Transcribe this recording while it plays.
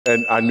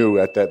And I knew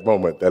at that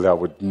moment that I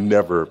would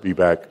never be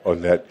back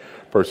on that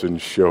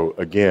person's show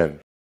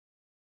again.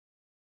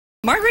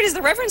 Margaret, is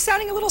the Reverend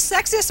sounding a little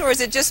sexist, or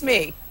is it just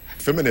me?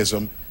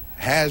 Feminism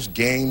has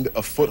gained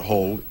a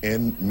foothold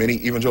in many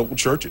evangelical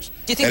churches.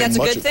 Do you think that's a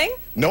good thing?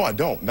 No, I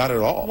don't. Not at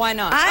all. Why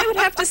not? I would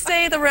have to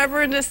say the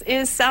Reverend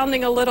is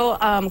sounding a little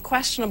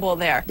questionable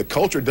there. The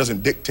culture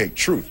doesn't dictate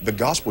truth. The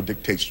gospel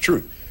dictates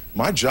truth.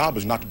 My job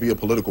is not to be a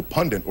political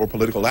pundit or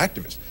political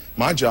activist.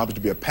 My job is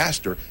to be a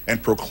pastor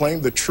and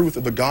proclaim the truth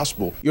of the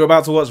gospel. You're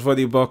about to watch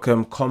Voddie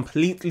Baucham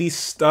completely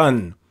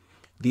stun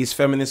these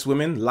feminist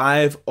women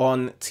live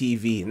on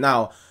TV.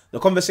 Now, the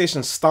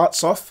conversation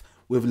starts off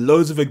with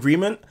loads of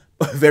agreement,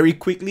 but very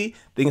quickly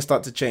things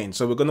start to change.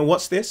 So we're going to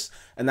watch this,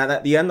 and then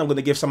at the end I'm going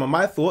to give some of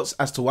my thoughts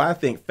as to why I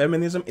think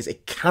feminism is a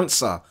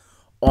cancer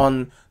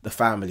on the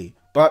family.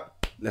 But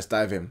let's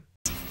dive in.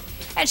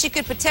 And she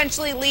could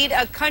potentially lead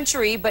a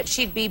country, but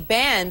she'd be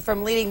banned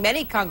from leading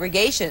many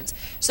congregations.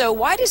 So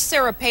why does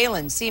Sarah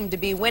Palin seem to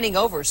be winning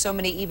over so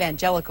many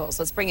evangelicals?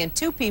 Let's bring in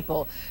two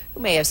people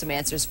who may have some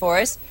answers for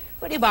us.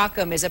 Voddie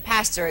Baucham is a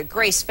pastor at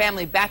Grace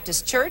Family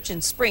Baptist Church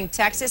in Spring,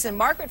 Texas, and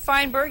Margaret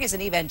Feinberg is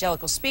an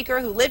evangelical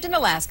speaker who lived in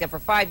Alaska for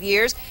 5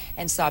 years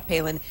and saw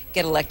Palin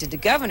get elected to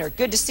governor.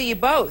 Good to see you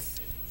both.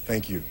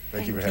 Thank you.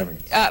 Thank you for having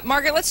me.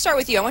 Margaret, let's start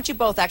with you. I want you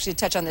both actually to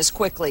touch on this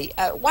quickly.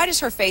 Why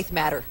does her faith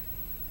matter?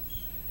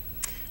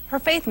 Her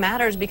faith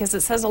matters because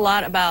it says a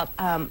lot about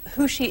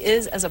who she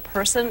is as a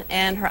person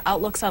and her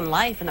outlooks on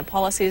life and the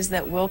policies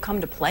that will come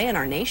to play in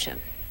our nation.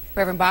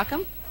 Reverend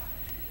Baucham?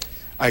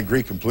 I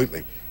agree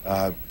completely.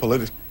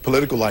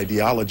 Political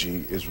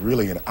ideology is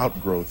really an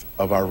outgrowth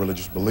of our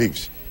religious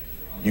beliefs.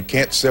 You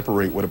can't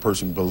separate what a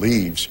person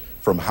believes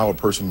from how a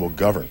person will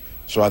govern.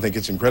 So I think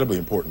it's incredibly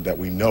important that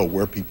we know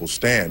where people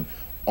stand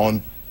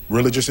on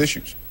religious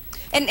issues.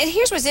 And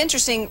here's what's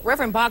interesting,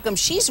 Reverend Baucham,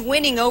 she's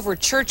winning over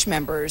church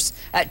members,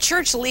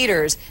 church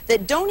leaders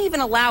that don't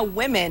even allow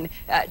women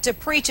to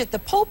preach at the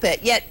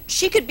pulpit, yet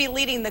she could be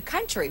leading the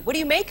country. What do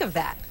you make of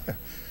that?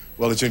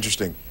 Well, it's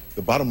interesting.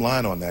 The bottom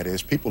line on that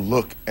is people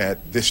look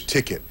at this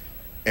ticket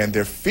and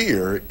their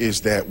fear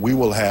is that we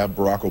will have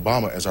Barack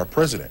Obama as our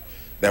president,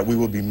 that we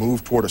will be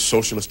moved toward a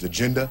socialist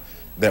agenda,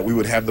 that we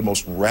would have the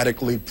most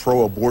radically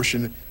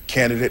pro-abortion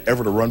candidate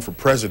ever to run for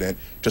president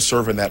to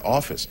serve in that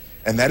office.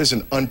 And that is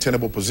an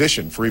untenable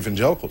position for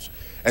evangelicals.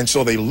 And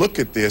so they look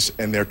at this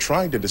and they're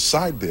trying to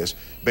decide this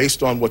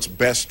based on what's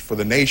best for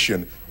the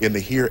nation in the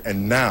here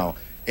and now,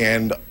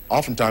 and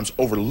oftentimes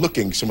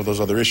overlooking some of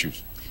those other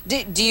issues.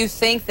 Do you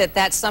think that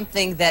that's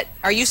something that,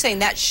 are you saying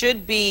that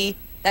shouldn't be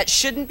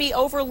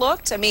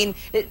overlooked? I mean,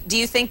 do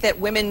you think that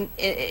women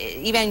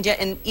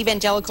in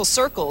evangelical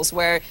circles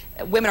where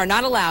women are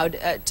not allowed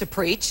to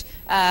preach,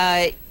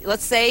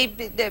 let's say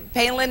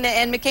Palin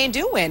and McCain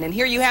do win, and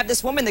here you have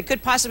this woman that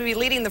could possibly be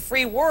leading the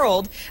free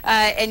world,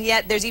 and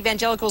yet there's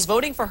evangelicals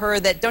voting for her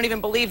that don't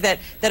even believe that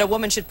a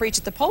woman should preach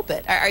at the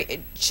pulpit.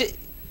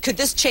 Could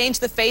this change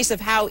the face of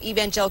how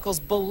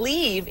evangelicals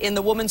believe in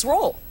the woman's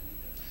role?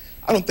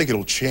 I don't think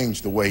it'll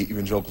change the way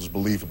evangelicals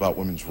believe about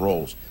women's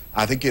roles.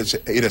 I think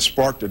it has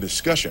sparked a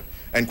discussion.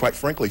 And quite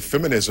frankly,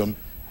 feminism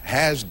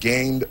has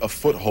gained a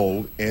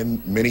foothold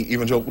in many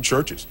evangelical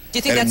churches. Do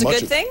you think that's a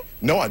good thing?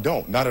 No, I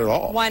don't. Not at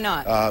all. Why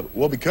not?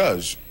 Well,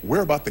 because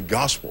we're about the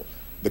gospel.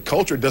 The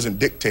culture doesn't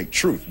dictate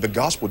truth. The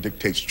gospel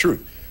dictates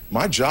truth.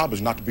 My job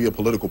is not to be a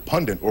political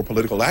pundit or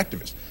political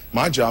activist.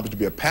 My job is to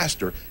be a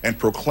pastor and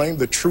proclaim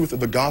the truth of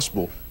the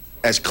gospel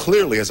as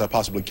clearly as I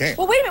possibly can.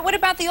 Well, wait a minute. What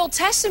about the Old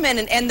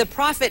Testament and the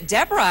prophet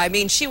Deborah? I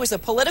mean, she was a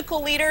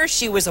political leader.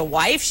 She was a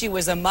wife. She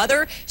was a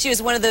mother. She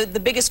was one of the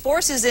biggest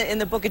forces in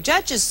the book of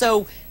Judges.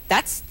 So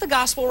that's the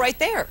gospel right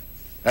there.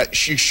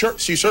 She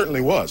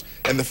certainly was.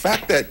 And the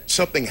fact that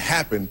something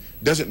happened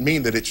doesn't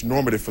mean that it's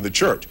normative for the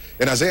church.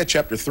 In Isaiah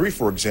chapter 3,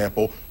 for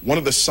example, one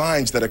of the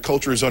signs that a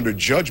culture is under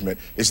judgment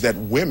is that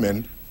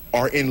women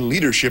are in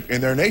leadership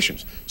in their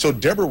nations. So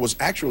Deborah was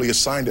actually a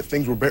sign that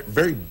things were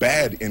very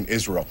bad in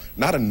Israel,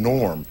 not a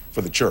norm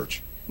for the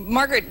church.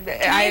 Margaret,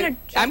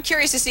 I'm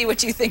curious to see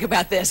what you think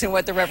about this and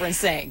what the Reverend's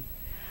saying.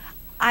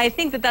 I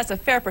think that that's a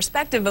fair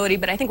perspective, Voddie,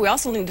 but I think we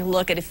also need to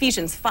look at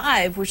Ephesians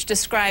 5, which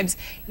describes,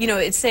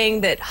 it's saying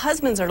that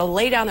husbands are to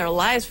lay down their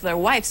lives for their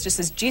wives, just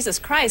as Jesus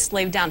Christ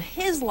laid down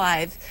his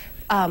life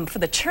for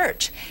the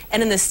church.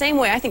 And in the same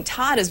way, I think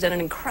Todd has done an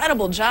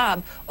incredible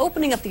job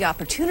opening up the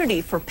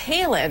opportunity for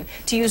Palin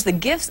to use the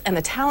gifts and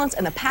the talents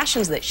and the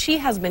passions that she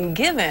has been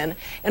given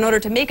in order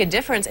to make a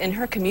difference in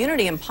her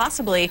community and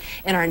possibly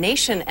in our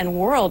nation and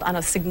world on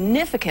a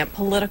significant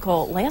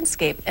political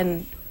landscape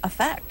and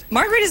effect.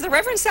 Margaret, is the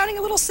Reverend sounding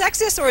a little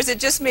sexist, or is it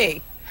just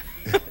me?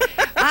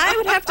 I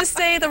would have to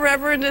say the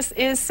Reverend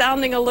is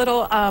sounding a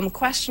little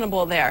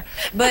questionable there,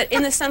 but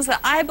in the sense that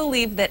I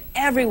believe that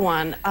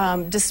everyone,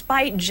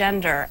 despite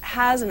gender,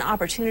 has an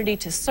opportunity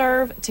to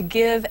serve, to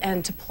give,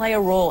 and to play a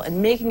role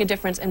in making a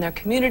difference in their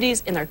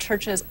communities, in their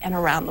churches, and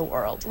around the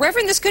world.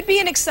 Reverend, this could be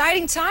an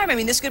exciting time. I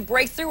mean, this could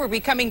break through. We're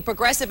becoming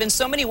progressive in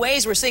so many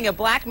ways. We're seeing a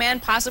black man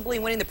possibly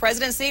winning the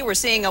presidency. We're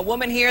seeing a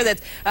woman here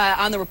that's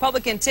on the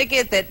Republican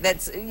ticket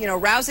that's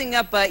rousing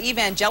up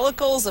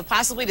evangelicals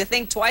possibly to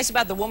think twice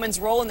about the woman's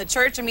role in the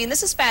church. I mean,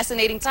 this is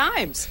fascinating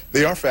times.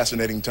 They are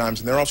fascinating times,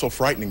 and they're also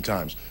frightening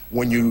times.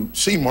 When you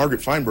see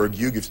Margaret Feinberg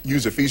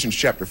use Ephesians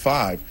chapter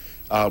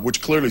 5,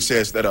 which clearly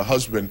says that a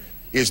husband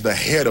is the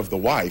head of the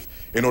wife,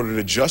 in order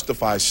to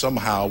justify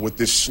somehow with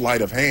this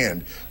sleight of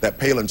hand that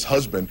Palin's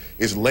husband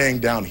is laying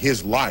down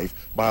his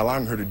life by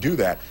allowing her to do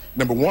that.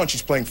 Number one,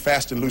 she's playing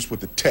fast and loose with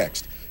the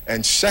text.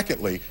 And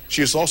secondly,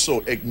 she is also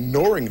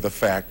ignoring the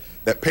fact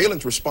that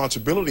Palin's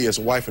responsibility as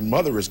a wife and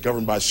mother is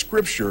governed by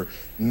Scripture,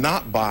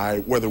 not by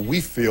whether we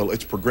feel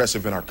it's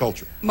progressive in our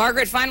culture.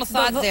 Margaret, final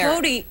thought there.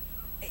 Voddie,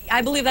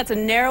 I believe that's a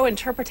narrow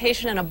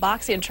interpretation and a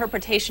boxy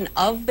interpretation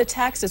of the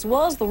text, as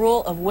well as the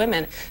role of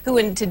women, who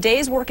in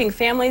today's working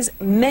families,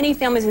 many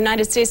families in the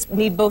United States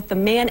need both the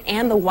man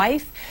and the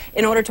wife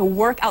in order to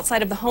work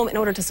outside of the home, in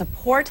order to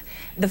support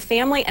the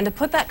family, and to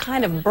put that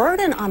kind of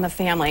burden on the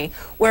family,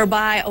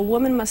 whereby a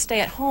woman must stay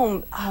at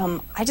home.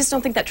 I just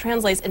don't think that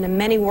translates into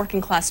many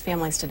working class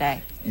families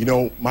today. You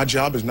know, my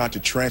job is not to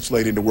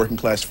translate into working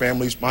class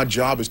families. My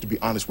job is to be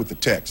honest with the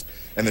text.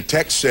 And the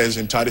text says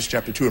in Titus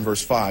chapter 2 and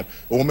verse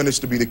 5, a woman is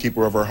to be the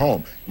keeper of her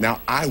home. Now,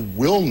 I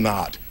will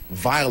not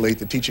violate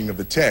the teaching of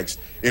the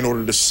text in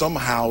order to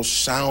somehow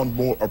sound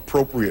more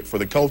appropriate for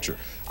the culture.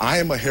 I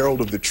am a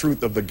herald of the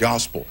truth of the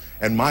gospel,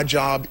 and my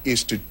job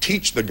is to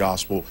teach the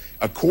gospel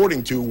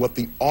according to what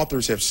the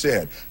authors have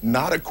said,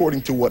 not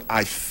according to what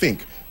I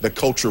think the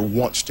culture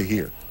wants to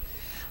hear.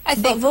 I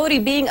think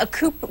Voddie, being a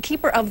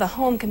keeper of the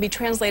home can be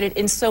translated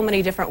in so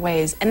many different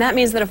ways. And that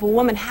means that if a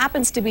woman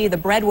happens to be the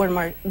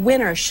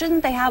breadwinner,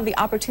 shouldn't they have the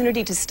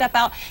opportunity to step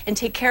out and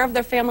take care of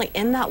their family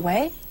in that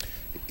way?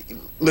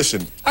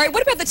 Listen. All right,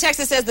 what about the text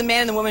that says the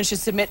man and the woman should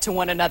submit to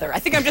one another? I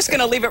think I'm just going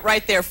to leave it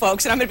right there,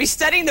 folks. And I'm going to be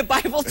studying the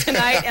Bible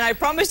tonight, and I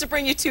promise to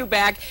bring you two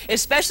back,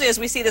 especially as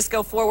we see this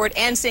go forward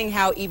and seeing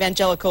how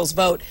evangelicals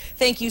vote.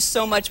 Thank you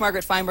so much,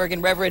 Margaret Feinberg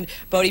and Reverend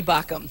Voddie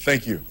Baucham.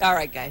 Thank you. All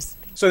right, guys.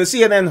 So the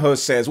CNN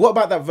host says, what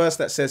about that verse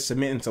that says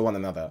submitting to one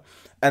another?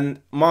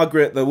 And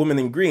Margaret, the woman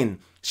in green,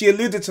 she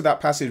alluded to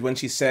that passage when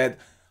she said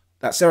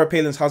that Sarah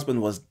Palin's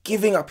husband was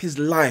giving up his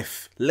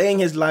life, laying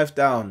his life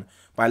down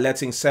by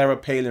letting Sarah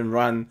Palin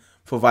run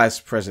for vice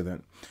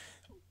president.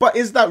 But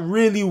is that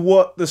really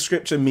what the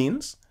scripture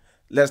means?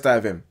 Let's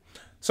dive in.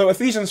 So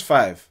Ephesians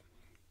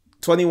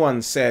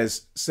 5:21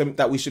 says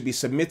that we should be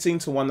submitting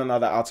to one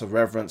another out of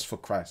reverence for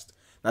Christ.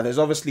 Now there's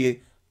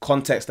obviously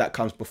context that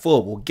comes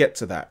before. We'll get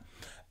to that.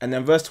 And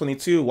then verse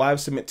 22,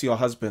 wives, submit to your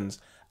husbands.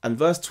 And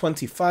verse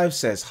 25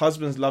 says,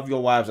 husbands, love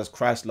your wives as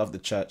Christ loved the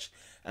church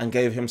and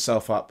gave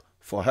himself up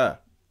for her.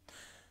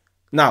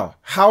 Now,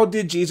 how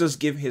did Jesus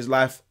give his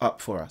life up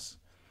for us?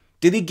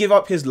 Did he give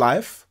up his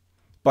life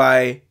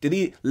did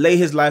he lay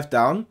his life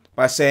down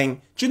by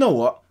saying, do you know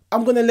what?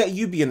 I'm going to let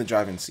you be in the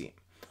driving seat.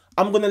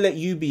 I'm going to let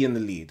you be in the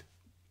lead.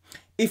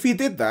 If he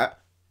did that,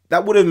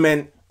 that would have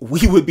meant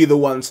we would be the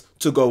ones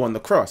to go on the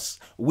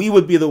cross. We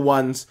would be the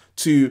ones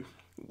to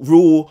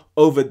rule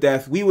over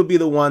death. We would be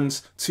the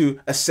ones to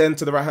ascend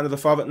to the right hand of the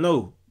Father.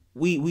 No,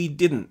 we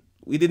didn't.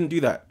 We didn't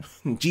do that.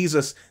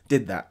 Jesus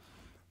did that.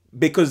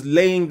 Because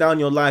laying down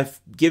your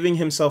life, giving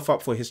himself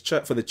up for his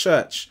church, for the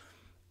church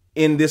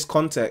in this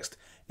context,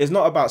 is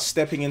not about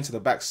stepping into the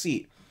back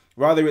seat.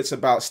 Rather, it's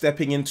about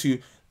stepping into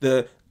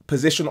the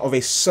position of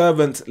a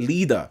servant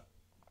leader,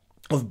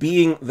 of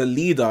being the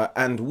leader,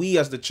 and we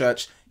as the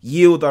church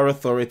yield our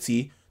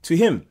authority to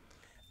him.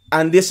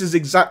 And this is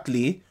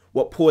exactly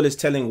what Paul is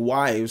telling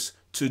wives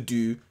to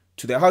do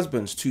to their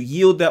husbands, to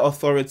yield their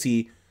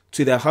authority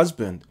to their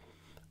husband,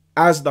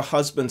 as the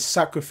husband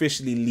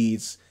sacrificially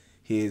leads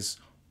his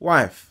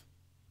wife.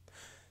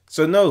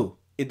 So no,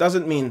 it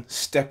doesn't mean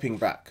stepping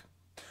back.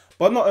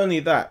 But not only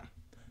that,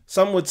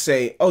 some would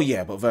say, oh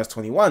yeah, but verse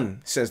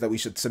 21 says that we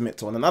should submit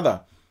to one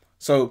another.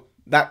 So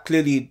that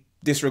clearly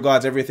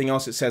disregards everything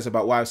else it says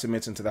about wives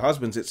submitting to their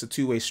husbands. It's a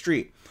two-way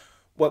street.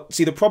 Well,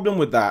 see, the problem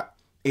with that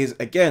is,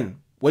 again,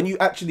 when you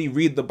actually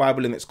read the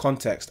Bible in its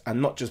context and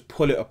not just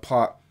pull it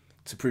apart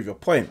to prove your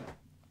point,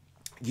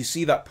 you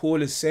see that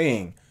Paul is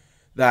saying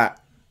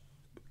that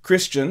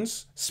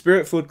Christians,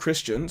 spirit-filled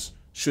Christians,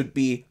 should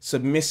be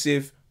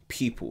submissive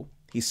people.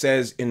 He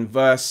says in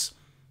verse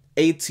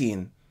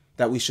 18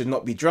 that we should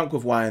not be drunk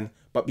with wine,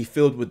 but be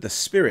filled with the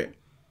Spirit.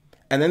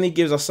 And then he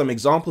gives us some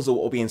examples of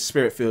what being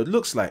spirit-filled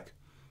looks like.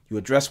 You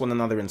address one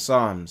another in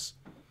psalms,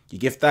 you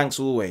give thanks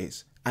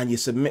always, and you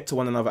submit to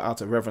one another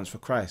out of reverence for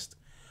Christ.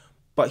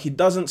 But he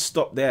doesn't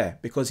stop there,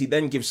 because he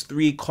then gives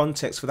three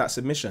contexts for that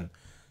submission.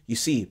 You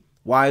see,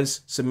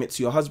 wives, submit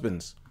to your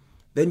husbands.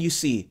 Then you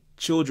see,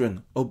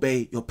 children,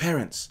 obey your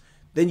parents.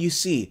 Then you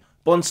see,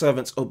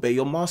 bondservants, obey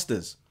your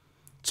masters.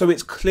 So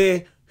it's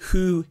clear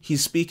who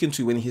he's speaking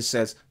to when he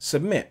says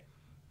submit.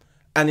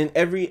 And in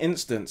every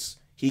instance,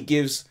 he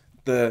gives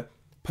the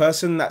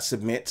person that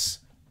submits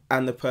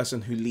and the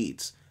person who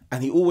leads.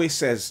 And he always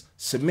says,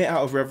 submit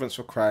out of reverence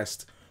for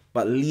Christ,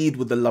 but lead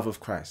with the love of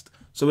Christ.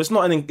 So it's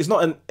not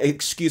an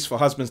excuse for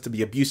husbands to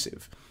be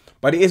abusive,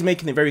 but it is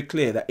making it very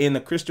clear that in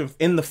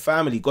the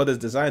family, God has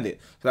designed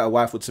it so that a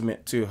wife would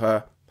submit to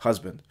her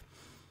husband.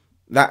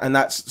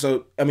 That's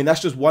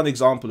just one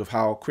example of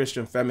how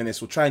Christian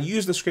feminists will try and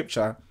use the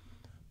scripture,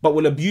 but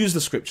will abuse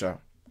the scripture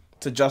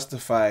to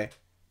justify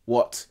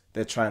what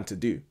they're trying to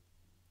do.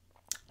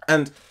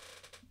 And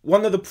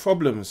one of the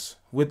problems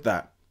with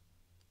that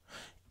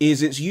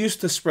is it's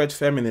used to spread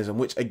feminism,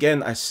 which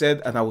again, I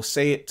said, and I will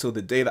say it till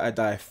the day that I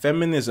die,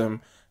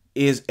 feminism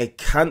is a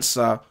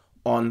cancer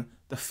on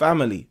the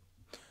family.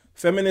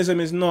 Feminism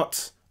is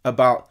not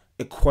about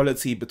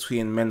equality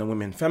between men and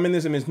women.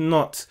 Feminism is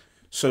not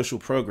social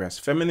progress.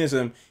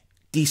 Feminism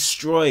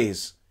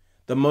destroys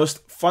the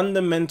most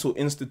fundamental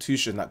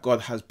institution that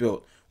God has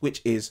built,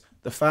 which is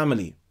the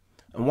family.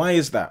 And why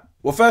is that?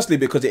 Well, firstly,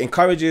 because it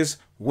encourages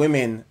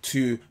women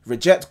to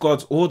reject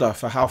God's order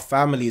for how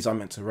families are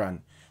meant to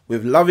run,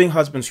 with loving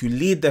husbands who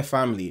lead their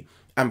family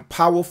and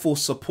powerful,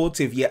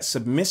 supportive, yet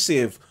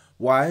submissive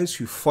wives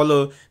who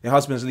follow their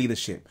husband's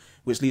leadership,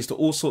 which leads to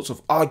all sorts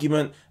of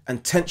argument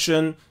and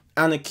tension,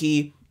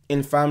 anarchy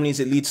in families.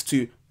 It leads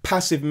to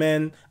passive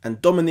men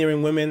and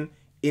domineering women.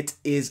 It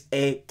is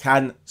a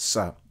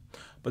cancer.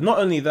 But not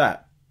only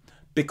that,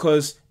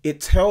 because it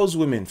tells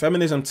women,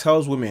 feminism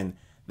tells women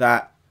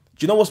that,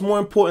 do you know what's more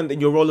important than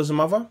your role as a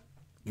mother?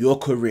 Your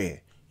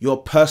career,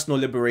 your personal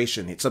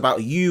liberation. It's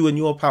about you and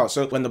your power.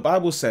 So when the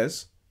Bible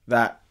says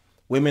that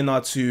women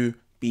are to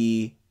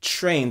be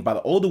trained by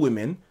the older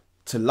women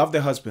to love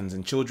their husbands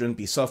and children,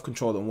 be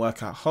self-controlled and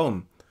work at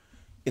home,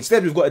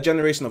 instead we've got a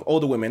generation of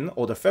older women,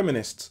 older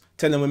feminists,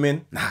 telling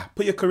women, nah,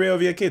 put your career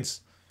over your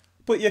kids.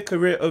 Put your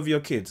career over your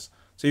kids.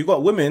 So you've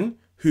got women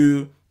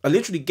who are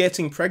literally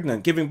getting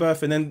pregnant, giving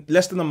birth, and then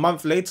less than a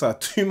month later,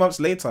 2 months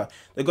later,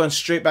 they're going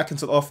straight back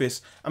into the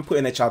office and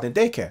putting their child in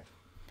daycare.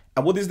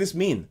 And what does this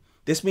mean?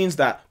 This means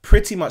that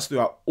pretty much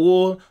throughout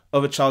all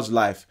of a child's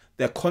life,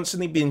 they're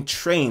constantly being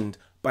trained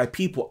by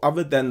people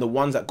other than the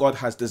ones that God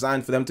has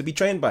designed for them to be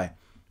trained by,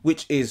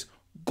 which is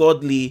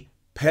godly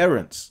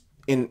parents.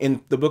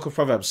 In the book of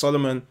Proverbs,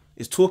 Solomon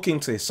is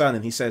talking to his son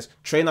and he says,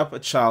 train up a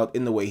child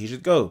in the way he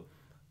should go.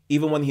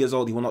 Even when he is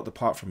old, he will not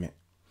depart from it.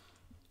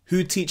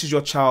 Who teaches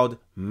your child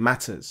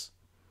matters.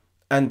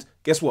 And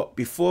guess what?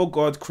 Before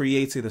God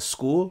created a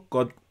school,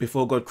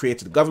 before God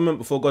created the government,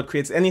 before God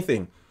created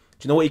anything,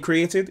 do you know what he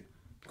created?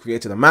 He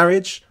created a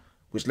marriage,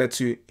 which led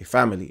to a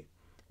family.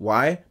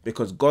 Why?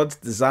 Because God's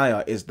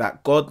desire is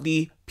that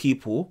godly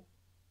people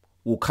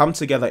will come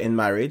together in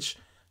marriage,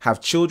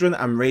 have children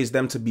and raise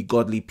them to be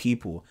godly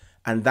people.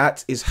 And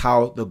that is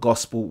how the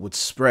gospel would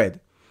spread.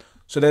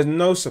 So there's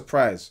no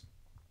surprise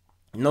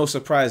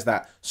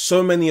that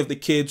so many of the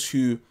kids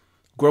who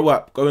grow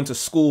up, go into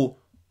school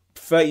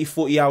 30,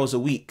 40 hours a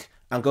week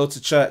and go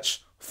to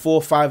church 4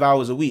 or 5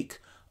 hours a week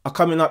are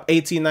coming up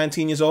 18,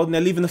 19 years old and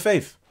they're leaving the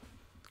faith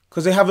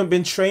because they haven't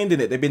been trained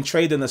in it. They've been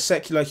trained in a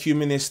secular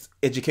humanist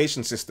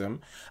education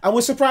system and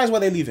we're surprised why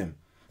they're leaving.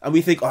 And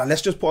we think, oh,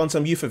 let's just put on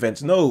some youth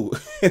events. No,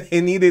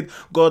 they needed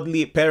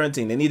godly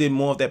parenting. They needed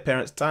more of their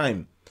parents'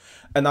 time.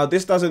 And now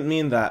this doesn't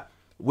mean that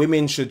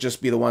women should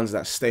just be the ones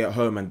that stay at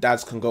home and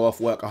dads can go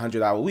off work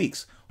 100-hour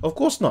weeks. Of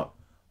course not.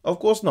 Of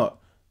course not.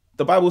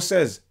 The Bible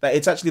says that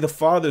it's actually the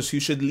fathers who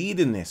should lead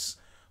in this.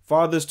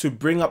 Fathers to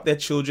bring up their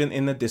children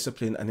in the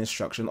discipline and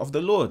instruction of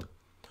the Lord.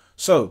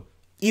 So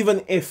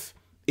even if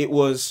it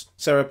was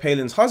Sarah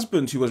Palin's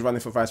husband who was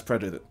running for vice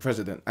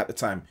president at the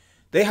time,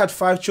 they had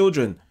 5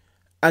 children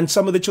and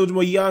some of the children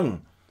were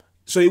young.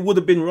 So it would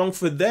have been wrong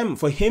for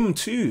him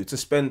too,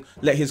 to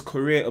let his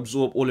career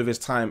absorb all of his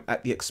time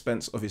at the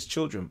expense of his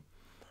children.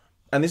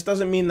 And this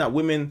doesn't mean that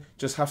women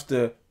just have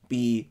to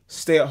be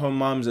stay-at-home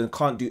moms and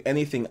can't do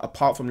anything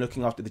apart from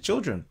looking after the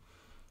children.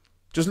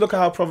 Just look at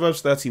how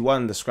Proverbs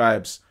 31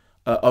 describes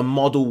a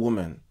model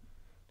woman.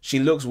 She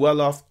looks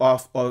well off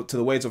to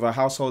the ways of her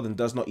household and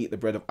does not eat the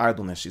bread of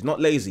idleness. She's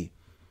not lazy.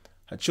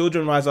 Her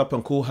children rise up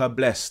and call her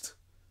blessed.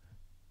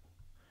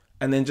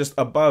 And then just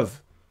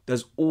above,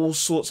 there's all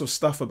sorts of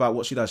stuff about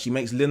what she does. She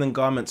makes linen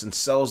garments and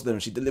sells them.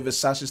 She delivers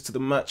sashes to the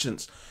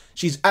merchants.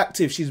 She's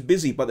active, she's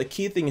busy, but the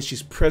key thing is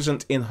she's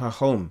present in her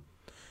home.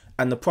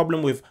 And the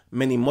problem with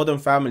many modern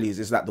families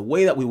is that the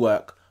way that we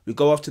work, we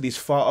go off to these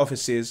far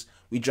offices,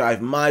 we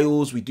drive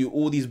miles, we do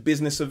all these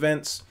business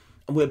events,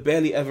 and we're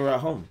barely ever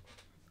at home.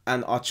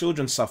 And our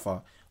children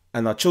suffer.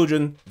 And our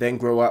children then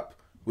grow up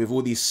with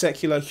all these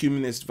secular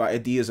humanist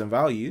ideas and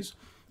values.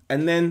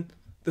 And then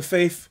the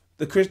faith,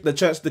 the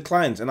church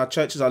declines, and our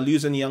churches are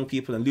losing the young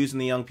people and losing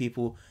the young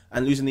people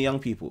and losing the young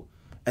people.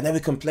 And then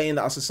we complain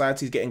that our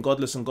society is getting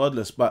godless and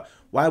godless. But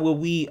why were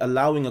we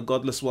allowing a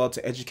godless world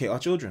to educate our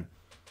children?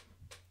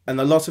 And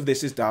a lot of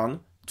this is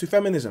down to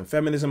feminism.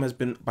 Feminism has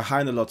been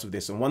behind a lot of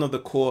this. And one of the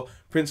core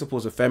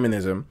principles of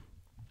feminism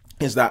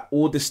is that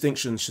all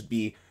distinctions should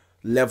be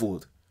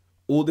leveled.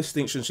 all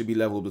distinction should be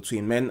leveled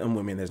between men and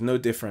women. There's no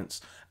difference.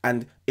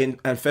 And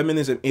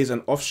feminism is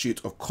an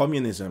offshoot of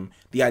communism,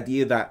 the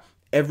idea that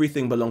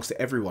everything belongs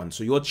to everyone.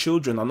 So your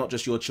children are not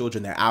just your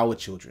children, they're our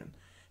children.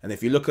 And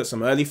if you look at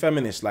some early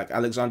feminists like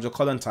Alexandra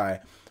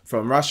Kollontai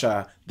from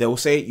Russia,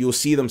 you'll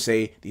see them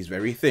say these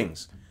very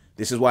things.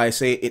 This is why I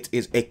say it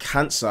is a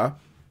cancer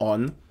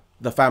on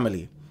the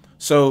family.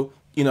 So,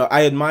 you know,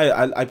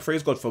 I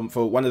praise God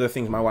for one of the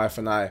things my wife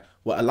and I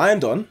were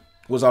aligned on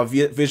was our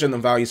vision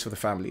and values for the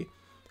family.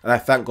 And I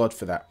thank God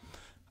for that.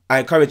 I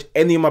encourage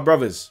any of my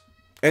brothers,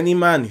 any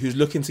man who's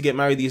looking to get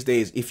married these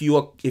days, if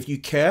you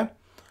care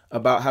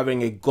about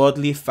having a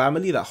godly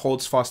family that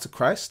holds fast to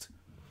Christ,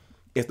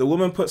 if the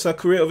woman puts her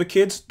career over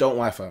kids, don't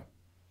wife her.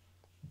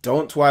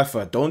 Don't wife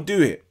her. Don't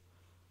do it.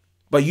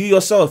 But you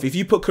yourself, if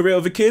you put career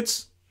over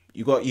kids,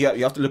 you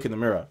have to look in the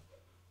mirror.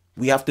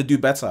 We have to do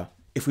better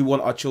if we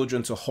want our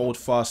children to hold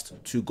fast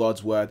to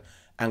God's word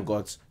and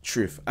God's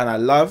truth. And I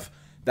love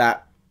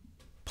that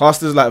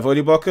pastors like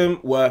Voddie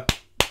Baucham were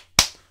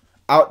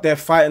out there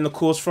fighting the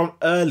cause from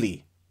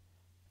early.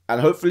 And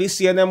hopefully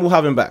CNN will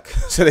have him back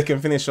so they can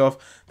finish off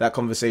that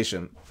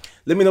conversation.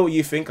 Let me know what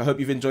you think. I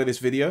hope you've enjoyed this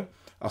video.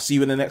 I'll see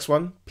you in the next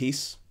one.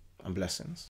 Peace and blessings.